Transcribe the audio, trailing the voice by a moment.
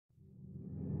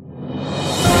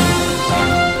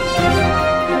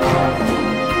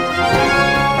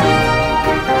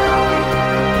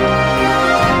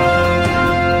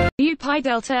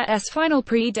Delta's final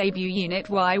pre-debut unit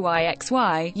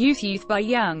yyxy, Youth by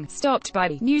Young, stopped by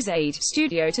the NewsAde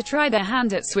studio to try their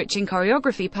hand at switching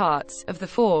choreography parts. Of the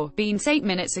four, beans 8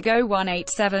 minutes ago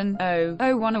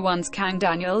 187.001's Kang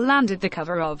Daniel landed the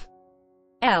cover of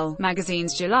Elle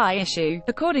magazine's July issue.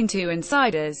 According to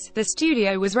insiders, the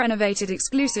studio was renovated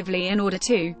exclusively in order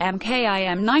to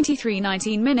MKIM 93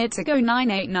 19 minutes ago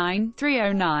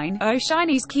 989.309.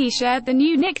 Chinese Key shared the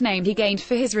new nickname he gained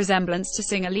for his resemblance to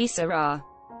singer Lisa Ra.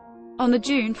 On the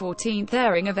June 14th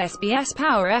airing of SBS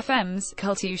Power FM's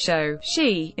Cultu show,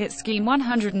 It's Scheme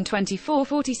 124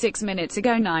 46 minutes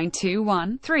ago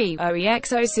 921.3.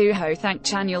 yyxy Suho thanked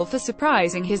Chanyeol for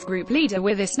surprising his group leader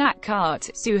with a snack cart.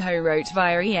 Suho wrote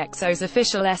via yyxy's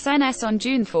official SNS on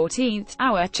June 14th,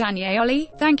 "Our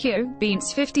Chanyeoli, thank you."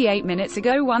 Beans 58 minutes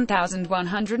ago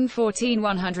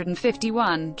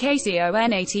 1114.151.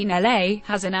 KCON 18LA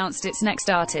has announced its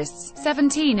next artists,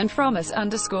 17 and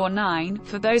Fromus_9.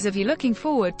 For those of you looking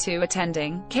forward to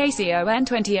attending, KCON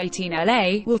 2018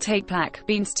 LA will take plaque.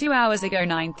 Beans 2 hours ago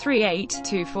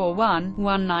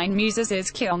 938.241.19.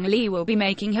 Muses' Kyung Lee will be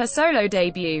making her solo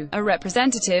debut. A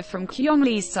representative from Kyung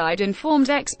Lee's side informed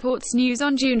Exports News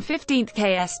on June 15th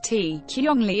KST.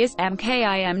 Kyung Lee is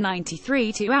MKIM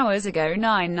 93 2 hours ago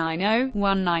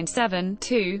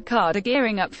 990.197.2. KARD are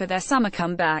gearing up for their summer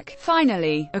comeback.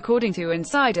 Finally, according to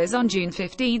insiders on June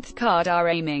 15th, KARD are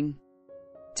aiming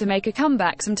to make a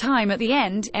comeback sometime at the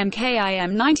end.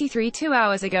 MKIM 93 2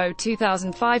 hours ago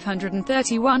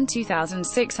 2531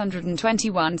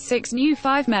 2621. 6 new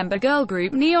 5-member girl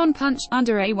group Neon Punch,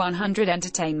 under A100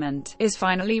 Entertainment, is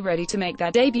finally ready to make their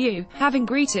debut, having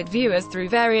greeted viewers through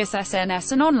various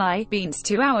SNS and online. Beans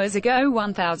 2 hours ago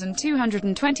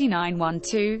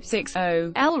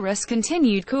 1229.1260. Elrus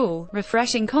continued cool,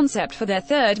 refreshing concept for their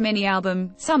third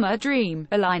mini-album, Summer Dream,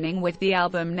 aligning with the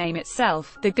album name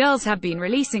itself. The girls have been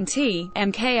releasing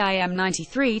MKIM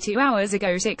 93 2 hours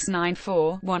ago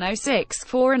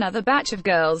 694.106. Another batch of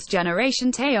Girls'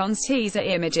 Generation Taeyeon's teaser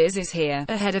images is here.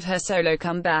 Ahead of her solo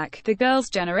comeback, the Girls'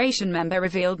 Generation member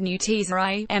revealed new teaser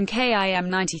MKIM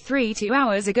 93 2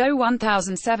 hours ago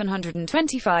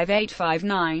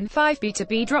 1725.859.5.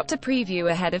 B2B dropped a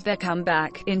preview ahead of their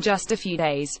comeback. In just a few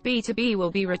days, B2B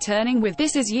will be returning with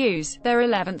This Is You's, their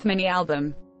 11th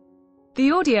mini-album. The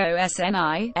audio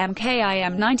SNI,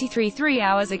 MKIM 93 3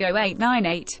 hours ago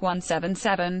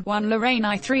 898.177.1. Lorraine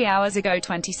I 3 hours ago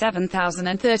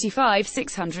 27,035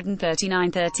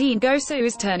 639.13. Go-Soo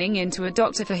is turning into a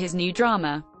doctor for his new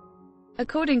drama.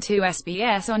 According to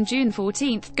SBS on June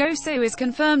 14th, Go-Soo is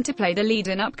confirmed to play the lead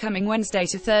in upcoming Wednesday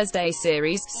to Thursday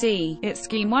series, It's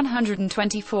Scheme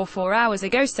 124 4 hours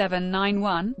ago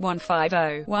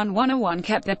 791.150.1.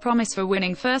 kept their promise for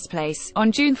winning first place.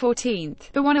 On June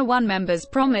 14th, the 101 members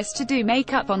promised to do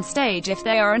makeup on stage if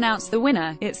they are announced the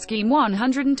winner. It's Scheme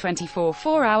 124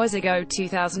 4 hours ago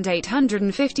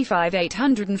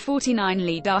 2855.849.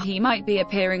 Lee Da-hee might be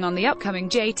appearing on the upcoming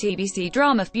JTBC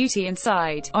drama Beauty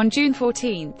Inside. On June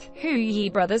 14th, Hu-Yi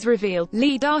brothers revealed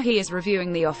Lee Da-hee is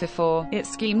reviewing the offer for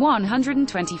It's Scheme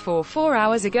 124 4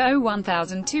 hours ago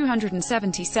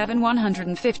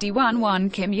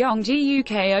 1277.151.1. Kim Yong-ji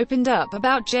UK opened up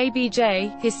about JBJ,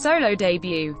 his solo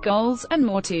debut, goals, and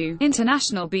more to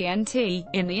International BNT.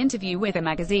 In the interview with a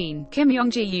magazine, Kim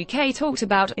Yong-ji UK talked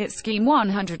about It's Scheme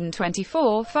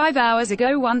 124 5 hours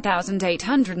ago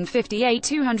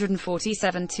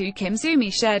 1858.247. Kim Soo-mi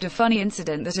shared a funny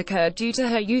incident that occurred due to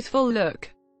her youthful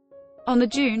look. On the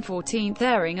June 14th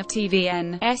airing of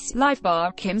TVN's Live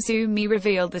Bar, Kim Soo-mi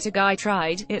revealed that a guy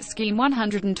tried It's Scheme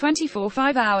 124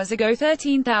 5 hours ago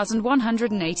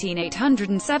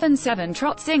 13,118.877.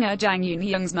 Trot singer Jang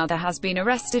Yoon-young's mother has been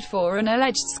arrested for an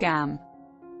alleged scam.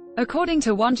 According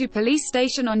to Wonju Police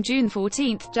Station on June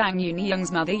 14th, Jang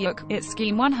Yoon-young's mother Yuk, It's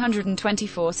Scheme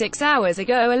 124 6 hours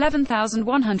ago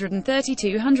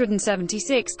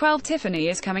 11,132.176. 12. Tiffany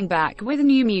is coming back with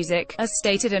new music. As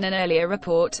stated in an earlier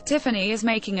report, Tiffany is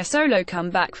making a solo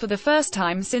comeback for the first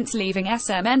time since leaving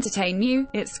SM Entertain.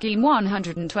 It's Scheme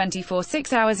 124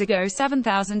 6 hours ago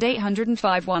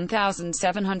 7,805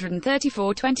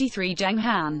 1,734.23. Jang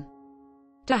Han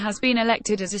has been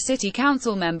elected as a city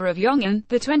council member of Yongin.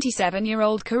 The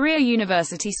 27-year-old Korea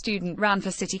University student ran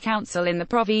for city council in the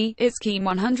province. It's Scheme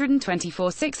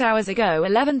 124 6 hours ago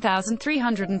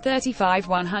 11,335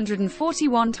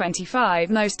 141.25.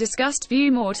 Most discussed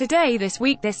view. More today this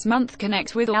week this month.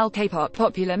 Connect with all K-pop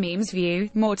popular memes. View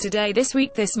more today this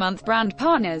week this month. Brand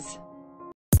partners.